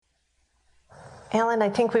Alan, I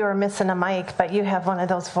think we were missing a mic, but you have one of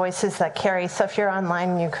those voices that carry. So if you're online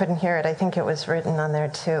and you couldn't hear it, I think it was written on there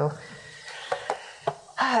too.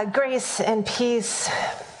 Grace and peace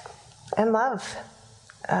and love.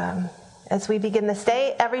 As we begin this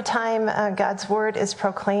day, every time God's word is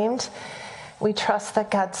proclaimed, we trust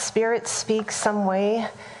that God's Spirit speaks some way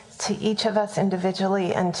to each of us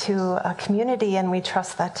individually and to a community, and we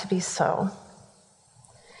trust that to be so.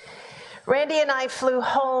 Randy and I flew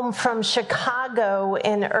home from Chicago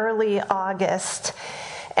in early August,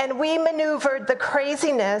 and we maneuvered the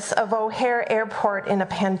craziness of O'Hare Airport in a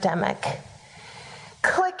pandemic,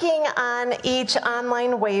 clicking on each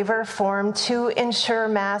online waiver form to ensure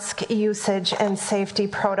mask usage and safety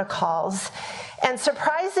protocols. And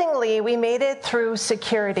surprisingly, we made it through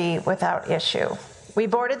security without issue. We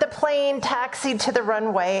boarded the plane, taxied to the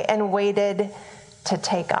runway, and waited to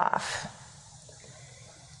take off.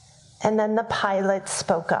 And then the pilot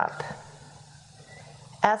spoke up.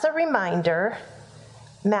 As a reminder,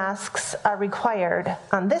 masks are required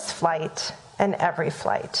on this flight and every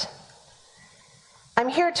flight. I'm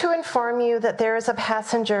here to inform you that there is a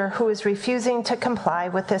passenger who is refusing to comply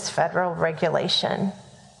with this federal regulation.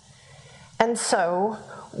 And so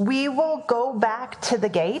we will go back to the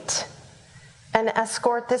gate and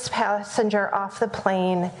escort this passenger off the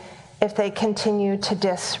plane if they continue to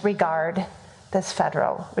disregard this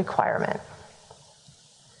federal requirement.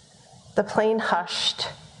 The plane hushed,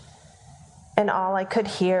 and all I could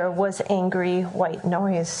hear was angry white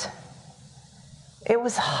noise. It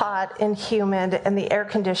was hot and humid, and the air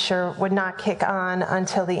conditioner would not kick on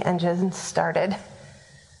until the engine started.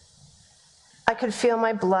 I could feel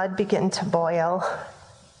my blood begin to boil,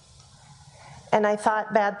 and I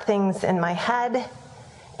thought bad things in my head,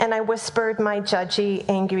 and I whispered my judgy,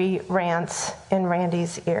 angry rants in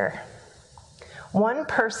Randy's ear. One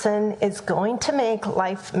person is going to make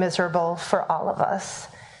life miserable for all of us.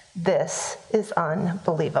 This is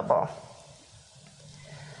unbelievable.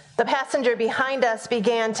 The passenger behind us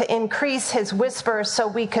began to increase his whisper so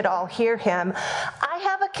we could all hear him. I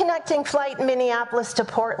have a connecting flight in Minneapolis to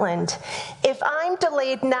Portland. If I'm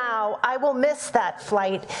delayed now, I will miss that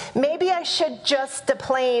flight. Maybe I should just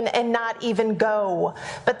deplane and not even go.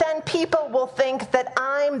 But then people will think that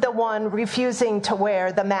I'm the one refusing to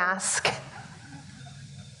wear the mask.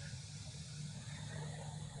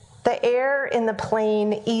 The air in the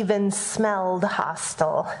plane even smelled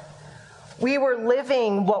hostile. We were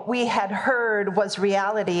living what we had heard was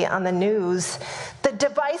reality on the news. The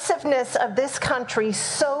divisiveness of this country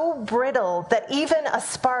so brittle that even a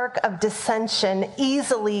spark of dissension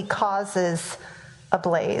easily causes a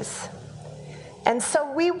blaze. And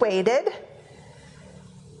so we waited,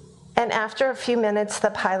 and after a few minutes,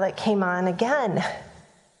 the pilot came on again.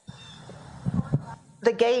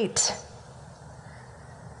 The gate.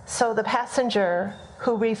 So the passenger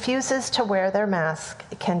who refuses to wear their mask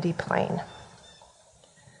can deplane.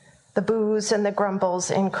 The boos and the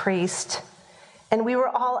grumbles increased, and we were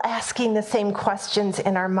all asking the same questions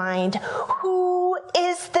in our mind. Who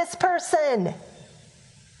is this person?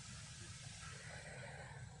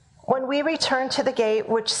 When we returned to the gate,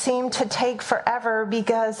 which seemed to take forever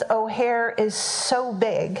because O'Hare is so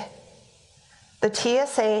big, the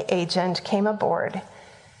TSA agent came aboard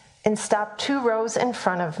and stopped 2 rows in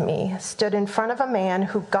front of me, stood in front of a man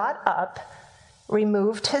who got up,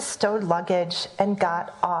 removed his stowed luggage, and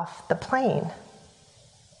got off the plane.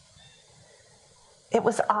 It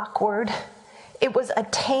was awkward. It was a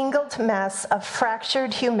tangled mess of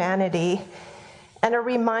fractured humanity and a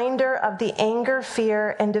reminder of the anger,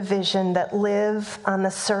 fear, and division that live on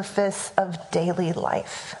the surface of daily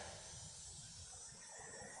life.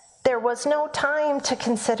 There was no time to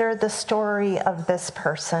consider the story of this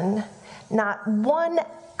person, not 1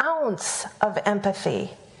 ounce of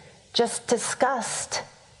empathy, just disgust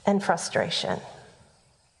and frustration.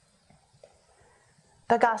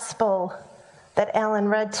 The gospel that Alan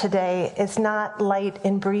read today is not light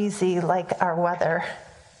and breezy like our weather.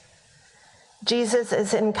 Jesus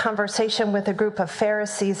is in conversation with a group of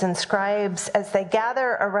Pharisees and scribes as they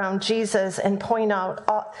gather around Jesus and point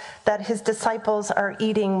out that his disciples are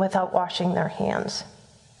eating without washing their hands.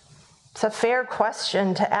 It's a fair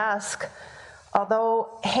question to ask,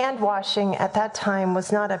 although hand washing at that time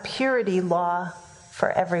was not a purity law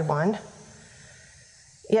for everyone.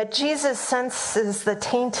 Yet Jesus senses the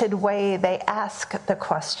tainted way they ask the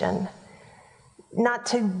question, not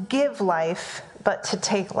to give life, but to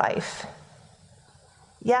take life.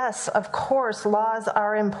 Yes, of course, laws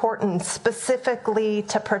are important, specifically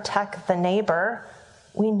to protect the neighbor.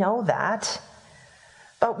 We know that.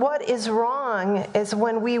 But what is wrong is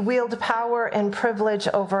when we wield power and privilege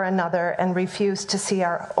over another and refuse to see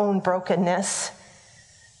our own brokenness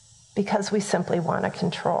because we simply want to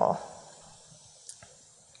control.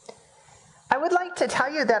 I would like to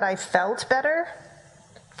tell you that I felt better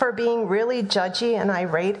for being really judgy and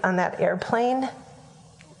irate on that airplane,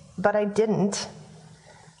 but I didn't.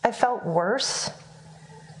 I felt worse.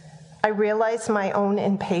 I realized my own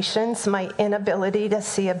impatience, my inability to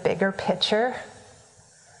see a bigger picture,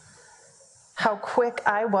 how quick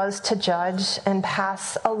I was to judge and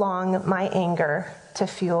pass along my anger to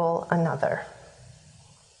fuel another.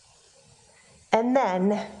 And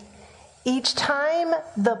then, each time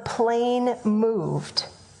the plane moved,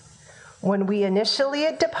 when we initially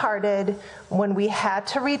had departed, when we had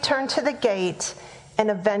to return to the gate, and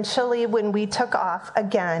eventually when we took off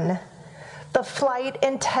again, the flight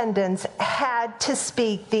attendants had to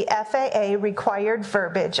speak the FAA required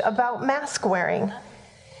verbiage about mask wearing.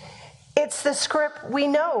 It's the script we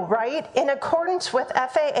know, right? In accordance with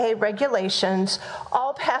FAA regulations,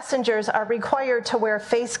 all passengers are required to wear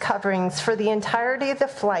face coverings for the entirety of the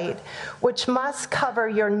flight, which must cover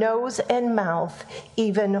your nose and mouth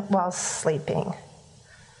even while sleeping.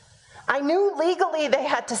 I knew legally they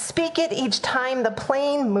had to speak it each time the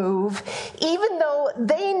plane moved, even though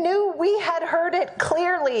they knew we had heard it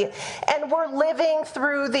clearly and were living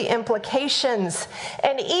through the implications.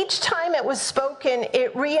 And each time it was spoken,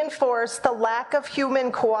 it reinforced the lack of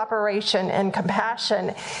human cooperation and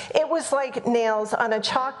compassion. It was like nails on a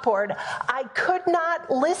chalkboard. I could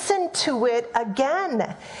not listen to it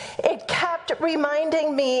again. It kept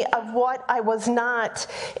reminding me of what I was not.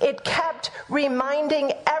 It kept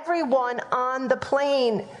reminding everyone on the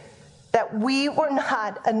plane that we were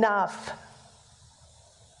not enough.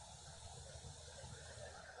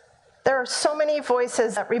 There are so many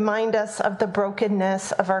voices that remind us of the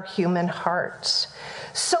brokenness of our human hearts.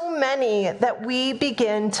 So many that we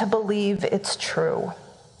begin to believe it's true.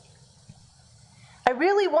 I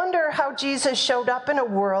really wonder how Jesus showed up in a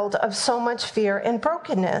world of so much fear and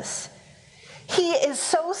brokenness. He is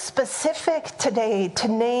so specific today to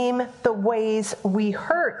name the ways we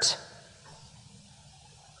hurt.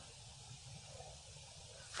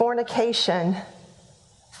 Fornication,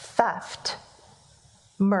 theft,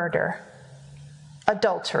 murder,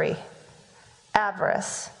 adultery,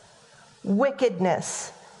 avarice,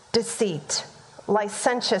 wickedness, deceit,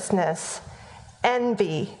 licentiousness,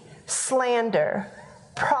 envy, slander,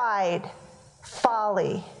 pride,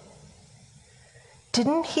 folly.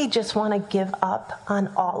 Didn't he just want to give up on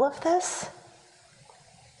all of this?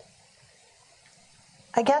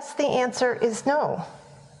 I guess the answer is no.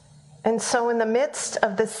 And so in the midst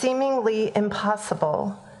of the seemingly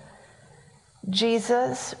impossible,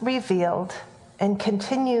 Jesus revealed and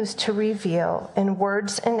continues to reveal in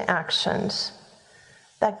words and actions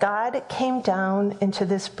that God came down into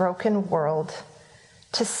this broken world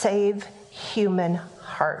to save human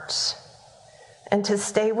hearts and to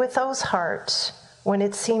stay with those hearts when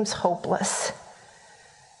it seems hopeless,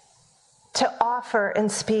 to offer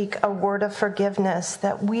and speak a word of forgiveness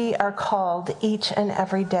that we are called each and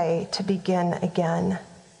every day to begin again,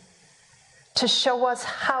 to show us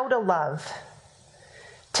how to love,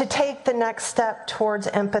 to take the next step towards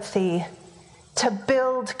empathy, to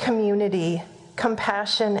build community,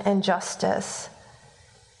 compassion, and justice,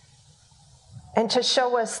 and to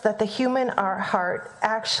show us that the human heart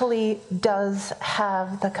actually does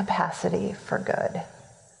have the capacity for good.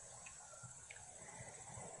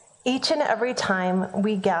 Each and every time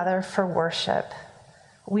we gather for worship,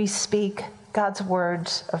 we speak God's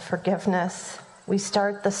words of forgiveness. We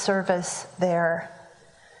start the service there.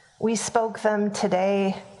 We spoke them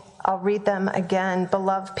today. I'll read them again.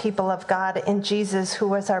 Beloved people of God, in Jesus,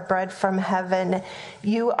 who is our bread from heaven,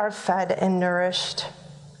 you are fed and nourished.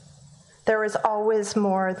 There is always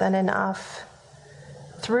more than enough.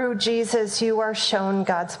 Through Jesus, you are shown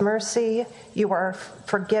God's mercy. You are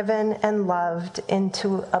forgiven and loved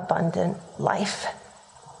into abundant life.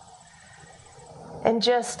 In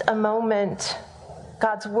just a moment,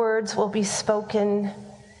 God's words will be spoken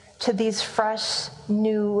to these fresh,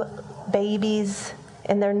 new babies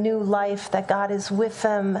in their new life, that God is with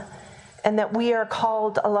them, and that we are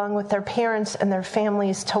called, along with their parents and their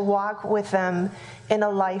families, to walk with them in a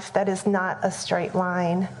life that is not a straight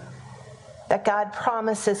line. That God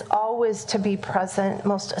promises always to be present,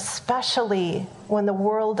 most especially when the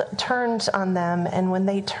world turns on them and when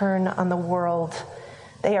they turn on the world.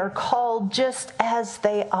 They are called just as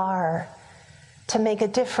they are to make a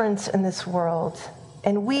difference in this world.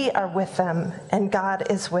 And we are with them, and God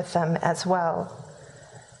is with them as well.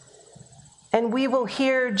 And we will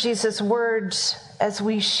hear Jesus' words as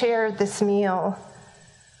we share this meal.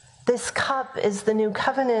 This cup is the new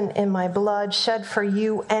covenant in my blood, shed for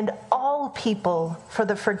you and all people for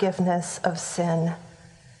the forgiveness of sin.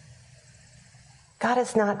 God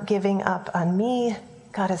is not giving up on me.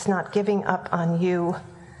 God is not giving up on you.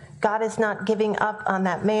 God is not giving up on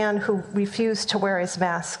that man who refused to wear his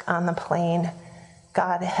mask on the plane.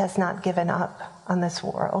 God has not given up on this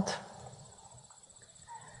world.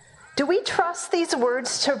 Do we trust these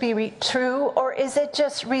words to be true, or is it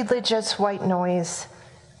just religious white noise?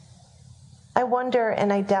 I wonder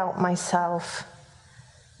and I doubt myself.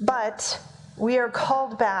 But we are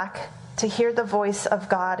called back to hear the voice of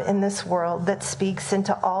God in this world that speaks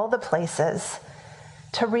into all the places,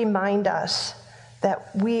 to remind us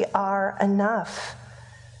that we are enough,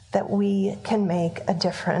 that we can make a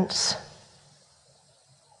difference.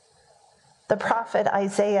 The prophet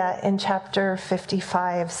Isaiah in chapter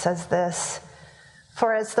 55 says this,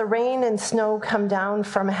 "For as the rain and snow come down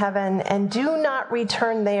from heaven and do not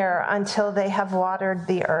return there until they have watered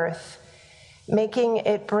the earth, making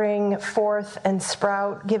it bring forth and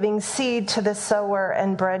sprout, giving seed to the sower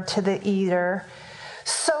and bread to the eater,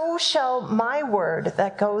 so shall my word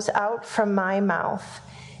that goes out from my mouth.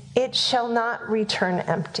 It shall not return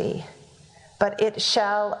empty, but it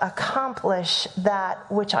shall accomplish that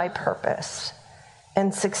which I purpose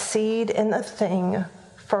and succeed in the thing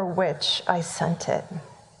for which I sent it."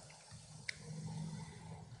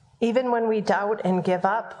 Even when we doubt and give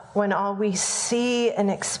up, when all we see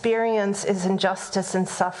and experience is injustice and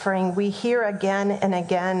suffering, we hear again and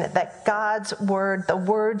again that God's word, the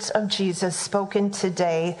words of Jesus spoken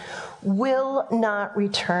today, will not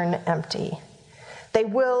return empty. They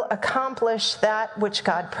will accomplish that which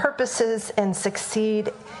God purposes and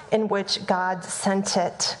succeed in which God sent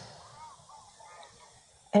it.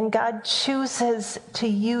 And God chooses to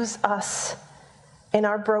use us in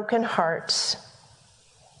our broken hearts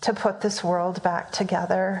to put this world back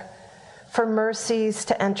together, for mercies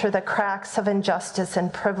to enter the cracks of injustice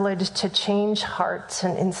and privilege to change hearts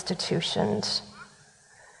and institutions.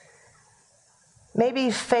 Maybe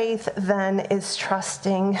faith then is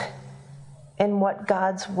trusting in what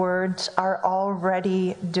God's words are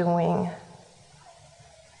already doing.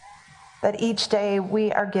 That each day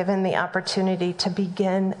we are given the opportunity to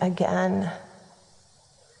begin again,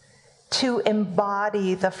 to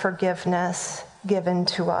embody the forgiveness given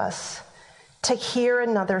to us, to hear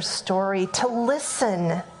another story, to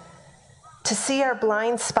listen, to see our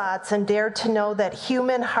blind spots and dare to know that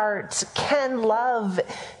human hearts can love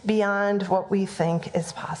beyond what we think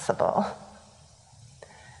is possible.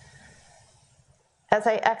 As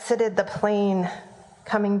I exited the plane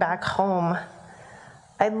coming back home,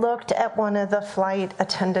 I looked at one of the flight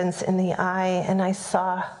attendants in the eye and I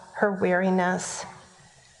saw her weariness.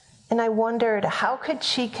 And I wondered, how could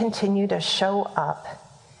she continue to show up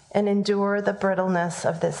and endure the brittleness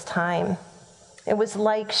of this time? It was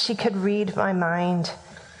like she could read my mind.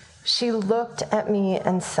 She looked at me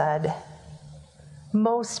and said,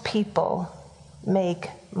 "Most people make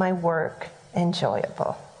my work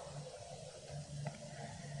enjoyable."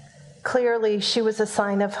 Clearly, she was a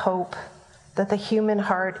sign of hope, that the human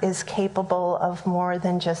heart is capable of more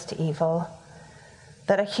than just evil,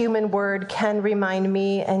 that a human word can remind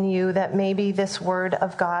me and you that maybe this word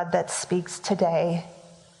of God that speaks today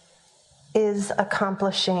is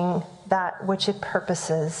accomplishing that which it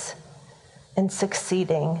purposes and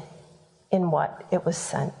succeeding in what it was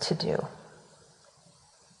sent to do.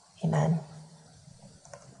 Amen.